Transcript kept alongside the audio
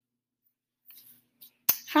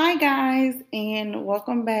Hi, guys, and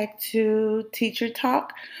welcome back to Teacher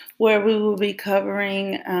Talk, where we will be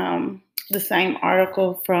covering the same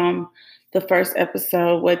article from the first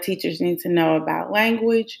episode, What Teachers Need to Know About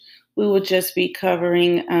Language. We will just be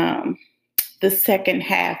covering the second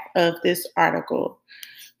half of this article.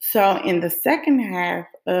 So, in the second half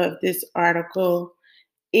of this article,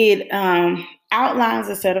 it outlines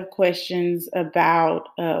a set of questions about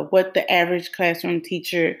what the average classroom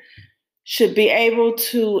teacher should be able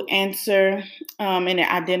to answer, and it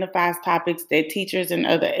identifies topics that teachers and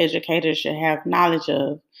other educators should have knowledge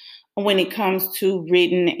of when it comes to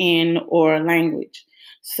written and oral language.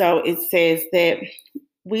 So it says that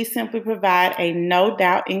we simply provide a no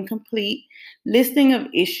doubt incomplete listing of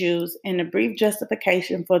issues and a brief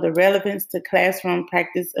justification for the relevance to classroom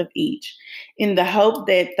practice of each, in the hope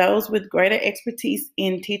that those with greater expertise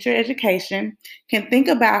in teacher education can think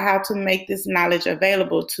about how to make this knowledge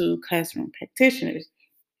available to classroom practitioners.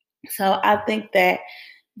 So I think that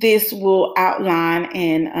this will outline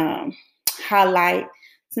and highlight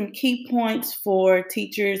some key points for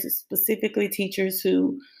teachers, specifically teachers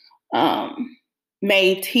who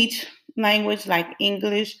may teach language like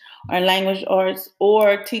English or language arts,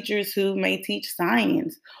 or teachers who may teach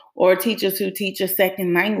science, or teachers who teach a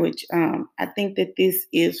second language. I think that this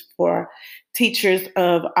is for teachers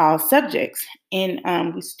of all subjects. And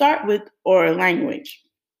we start with oral language.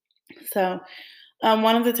 So,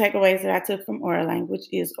 one of the takeaways that I took from oral language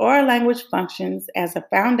is oral language functions as a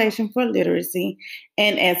foundation for literacy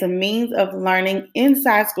and as a means of learning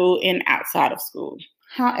inside school and outside of school.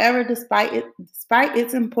 However, despite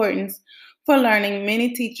its importance for learning,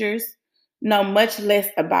 many teachers know much less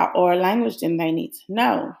about oral language than they need to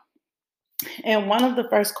know. And one of the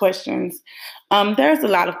first questions, there's a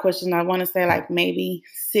lot of questions. I want to say like maybe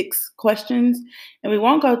 6 questions, and we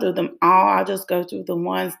won't go through them all. I'll just go through the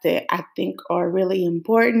ones that I think are really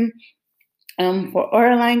important for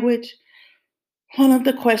oral language. One of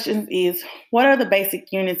the questions is, what are the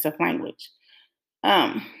basic units of language?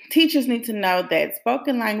 Teachers need to know that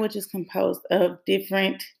spoken language is composed of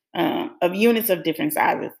units of different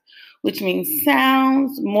sizes, which means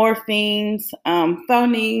sounds, morphemes,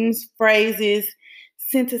 phonemes, phrases,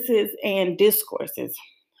 sentences, and discourses.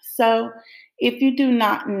 So, if you do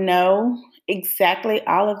not know exactly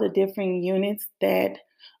all of the different units that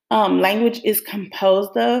language is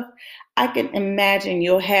composed of, I can imagine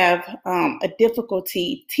you'll have a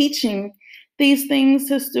difficulty teaching these things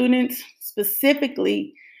to students,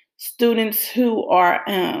 specifically students who are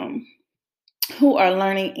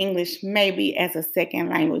learning English maybe as a second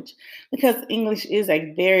language, because English is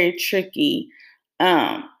a very tricky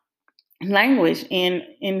um, language, and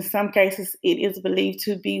in some cases, it is believed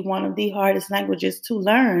to be one of the hardest languages to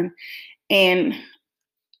learn. And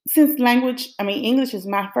since English is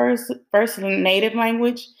my first native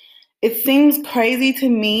language, it seems crazy to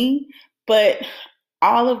me, but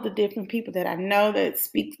all of the different people that I know that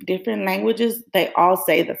speak different languages, they all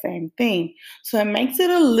say the same thing. So it makes it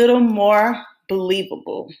a little more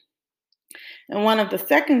believable. And one of the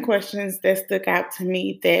second questions that stood out to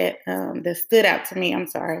me, I'm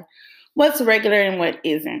sorry, what's regular and what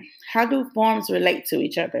isn't? How do forms relate to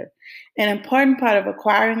each other? An important part of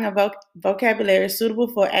acquiring a vocabulary suitable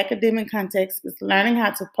for academic context is learning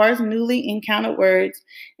how to parse newly encountered words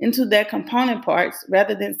into their component parts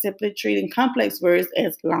rather than simply treating complex words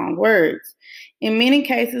as long words. In many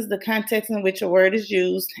cases, the context in which a word is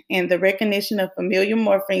used and the recognition of familiar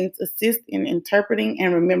morphemes assist in interpreting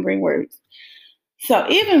and remembering words. So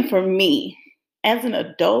even for me, as an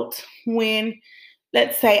adult, when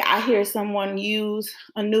let's say I hear someone use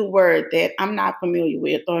a new word that I'm not familiar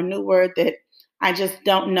with, or a new word that I just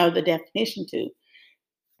don't know the definition to,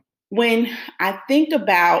 when I think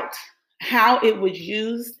about how it was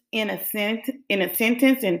used in a sentence,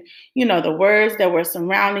 and the words that were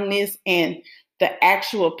surrounding this and the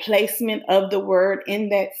actual placement of the word in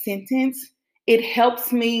that sentence, it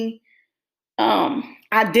helps me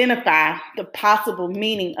identify the possible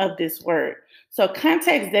meaning of this word. So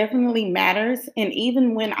context definitely matters. And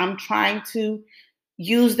even when I'm trying to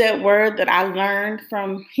use that word that I learned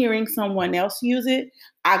from hearing someone else use it,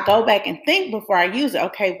 I go back and think before I use it.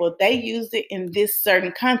 Okay, well, they used it in this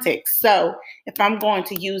certain context. So if I'm going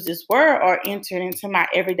to use this word or enter it into my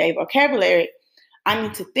everyday vocabulary, I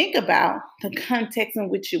need to think about the context in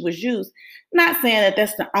which it was used. Not saying that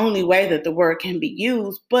that's the only way that the word can be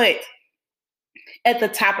used, but at the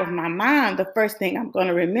top of my mind, the first thing I'm going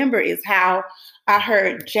to remember is how I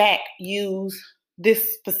heard Jack use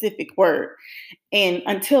this specific word. And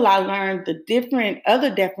until I learned the different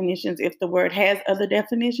other definitions, if the word has other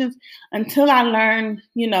definitions, until I learned,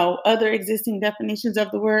 other existing definitions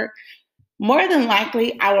of the word, more than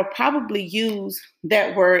likely, I would probably use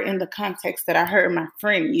that word in the context that I heard my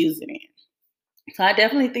friend use it in. So I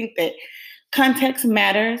definitely think that context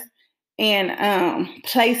matters and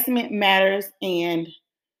placement matters. And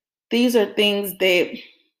these are things that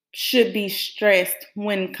should be stressed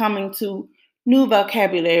when coming to new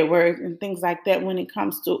vocabulary words and things like that when it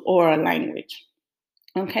comes to oral language.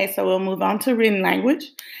 Okay, so we'll move on to written language.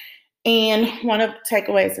 And one of the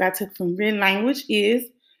takeaways that I took from written language is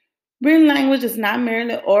written language is not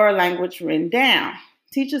merely oral language written down.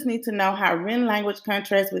 Teachers need to know how written language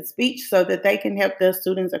contrasts with speech so that they can help their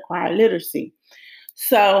students acquire literacy.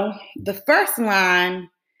 So the first line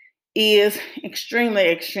is extremely,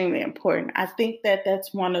 extremely important. I think that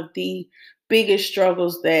that's one of the biggest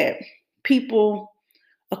struggles that people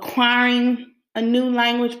acquiring a new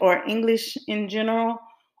language or English in general,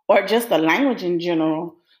 or just a language in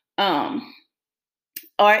general,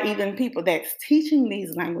 or even people that's teaching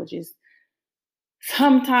these languages.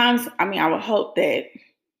 Sometimes, I would hope that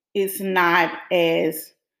it's not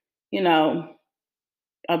as, you know,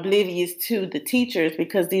 oblivious to the teachers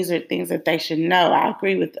because these are things that they should know. I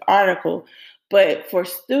agree with the article. But for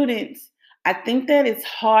students, I think that it's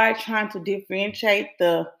hard trying to differentiate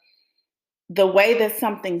the way that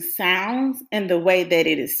something sounds and the way that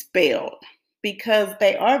it is spelled because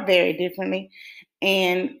they are very differently.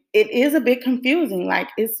 And it is a bit confusing. Like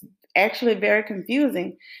it's actually very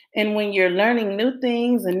confusing. And when you're learning new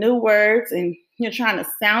things and new words and you're trying to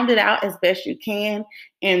sound it out as best you can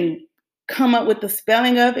and come up with the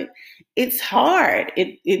spelling of it, it's hard.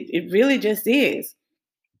 It really just is.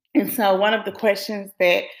 And so one of the questions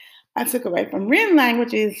that I took away from written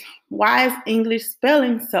language is why is English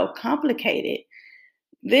spelling so complicated?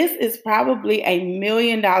 This is probably $1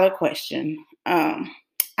 million question.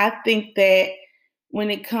 I think that when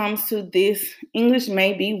it comes to this, English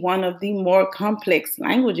may be one of the more complex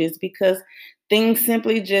languages because things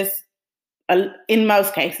simply just, in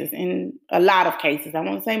most cases, in a lot of cases, I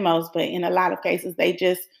won't say most, but in a lot of cases, they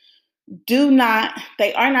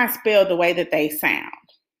are not spelled the way that they sound.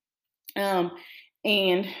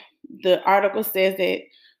 And the article says that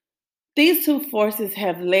these two forces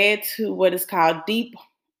have led to what is called deep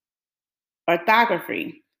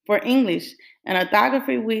orthography for English, an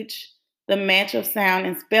orthography which the match of sound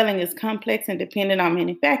and spelling is complex and dependent on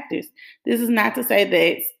many factors. This is not to say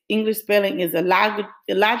that English spelling is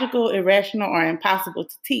illogical, irrational, or impossible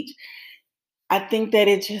to teach. I think that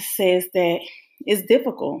it just says that it's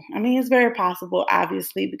difficult. It's very possible,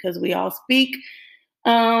 obviously, because we all speak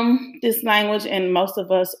this language, and most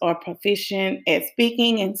of us are proficient at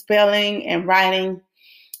speaking and spelling and writing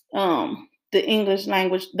the English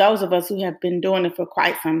language, those of us who have been doing it for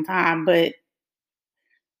quite some time. But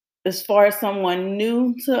as far as someone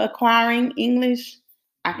new to acquiring English,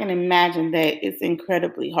 I can imagine that it's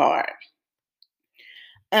incredibly hard.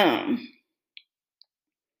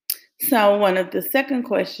 So one of the second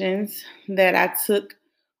questions that I took,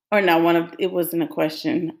 it wasn't a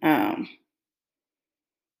question.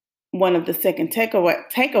 One of the second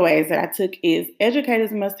takeaways that I took is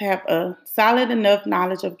educators must have a solid enough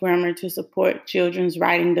knowledge of grammar to support children's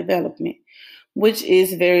writing development, which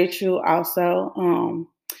is very true also.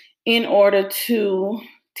 In order to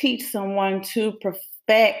teach someone to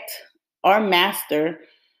perfect or master,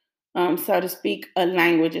 so to speak, a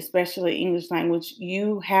language, especially English language,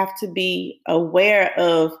 you have to be aware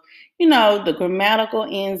of, the grammatical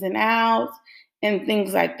ins and outs and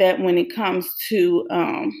things like that when it comes to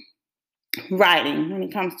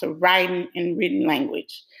writing and written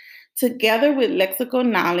language. Together with lexical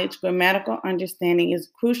knowledge, grammatical understanding is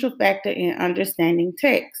a crucial factor in understanding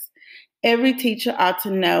text. Every teacher ought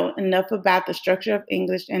to know enough about the structure of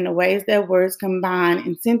English and the ways that words combine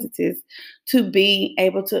in sentences to be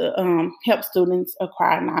able to help students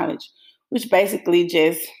acquire knowledge, which basically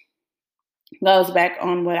just goes back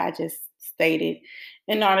on what I just stated.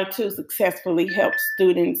 In order to successfully help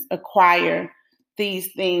students acquire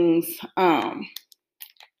these things,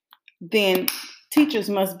 then teachers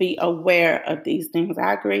must be aware of these things.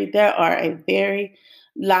 I agree. There are a very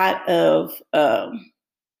lot of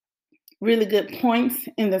really good points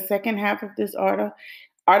in the second half of this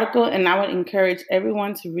article, and I would encourage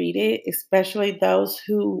everyone to read it, especially those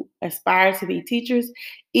who aspire to be teachers,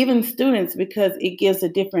 even students, because it gives a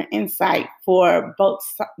different insight for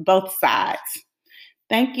both sides.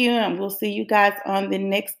 Thank you, and we'll see you guys on the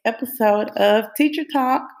next episode of Teacher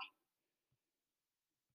Talk.